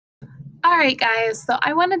All right, guys, so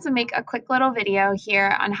I wanted to make a quick little video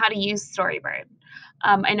here on how to use storybird.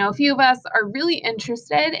 I know a few of us are really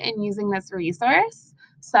interested in using this resource,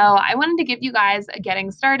 so I wanted to give you guys a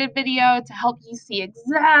getting started video to help you see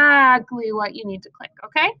exactly what you need to click,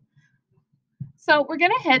 okay? So we're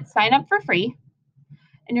going to hit sign up for free,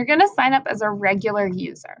 and you're going to sign up as a regular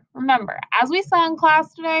user. Remember, as we saw in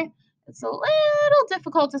class today, it's a little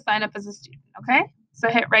difficult to sign up as a student, okay? So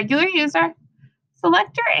hit regular user,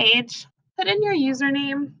 select your age, put in your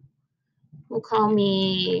username. We'll call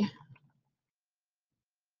me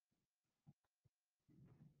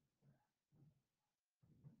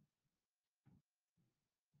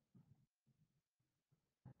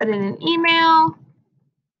put in an email.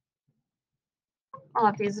 I'll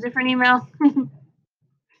have to use a different email.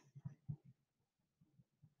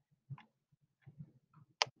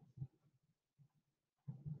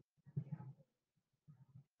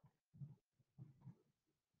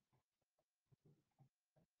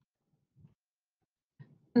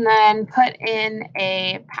 And then put in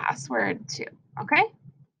a password too, okay?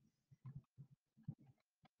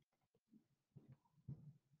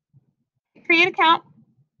 Create account,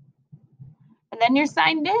 and then you're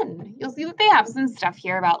signed in. You'll see that they have some stuff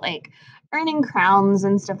here about like earning crowns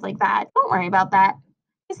and stuff like that. Don't worry about that.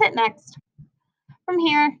 Just hit next. From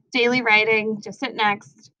here, daily writing, just hit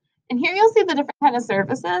next. And here you'll see the different kind of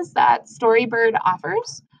services that Storybird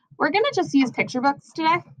offers. We're gonna just use picture books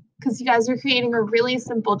today because you guys are creating a really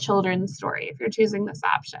simple children's story if you're choosing this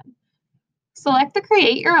option. Select the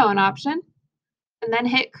create your own option and then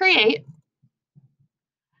hit create.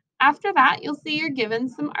 After that, you'll see you're given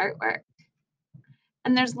some artwork.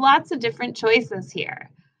 And there's lots of different choices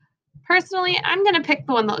here. Personally, I'm gonna pick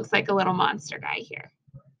the one that looks like a little monster guy here.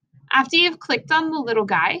 After you've clicked on the little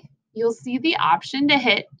guy, you'll see the option to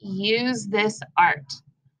hit use this art.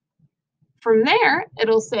 From there,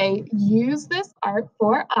 it'll say use this art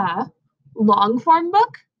for a long form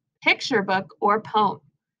book, picture book, or poem.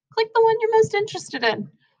 Click the one you're most interested in.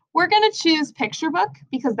 We're going to choose picture book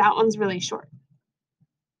because that one's really short.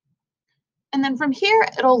 And then from here,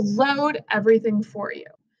 it'll load everything for you.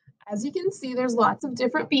 As you can see, there's lots of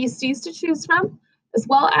different beasties to choose from, as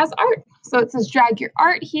well as art. So it says drag your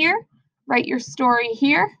art here, write your story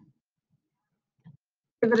here,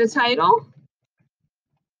 give it a title,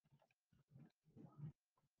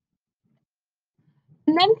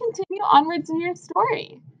 and then continue onwards in your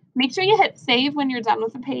story. Make sure you hit save when you're done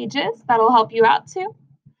with the pages. That'll help you out too.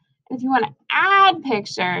 And if you want to add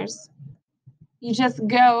pictures, you just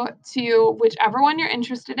go to whichever one you're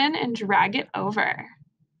interested in and drag it over.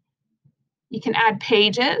 You can add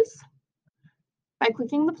pages by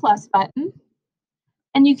clicking the plus button,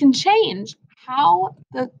 and you can change how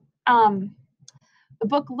the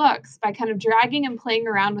book looks by kind of dragging and playing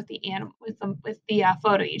around with the animal with the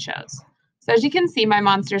photo you chose. So as you can see, my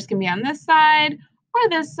monsters can be on this side,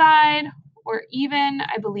 or even,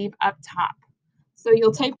 I believe, up top. So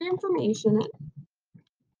you'll type your information in.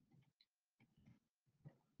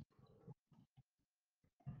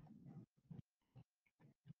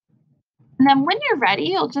 And then when you're ready,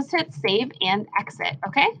 you'll just hit save and exit,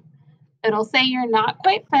 okay? It'll say you're not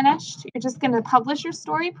quite finished. You're just going to publish your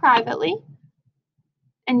story privately,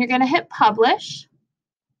 and you're going to hit publish.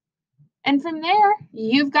 And from there,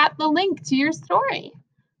 you've got the link to your story.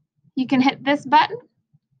 You can hit this button,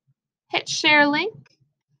 hit share link,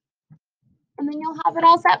 and then you'll have it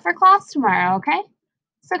all set for class tomorrow, okay?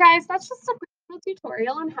 So guys, that's just a quick little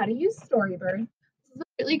tutorial on how to use Storybird. This is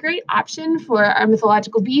a really great option for our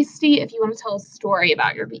mythological beastie if you want to tell a story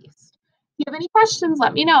about your beast. If you have any questions,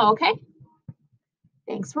 let me know, okay?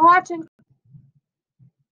 Thanks for watching.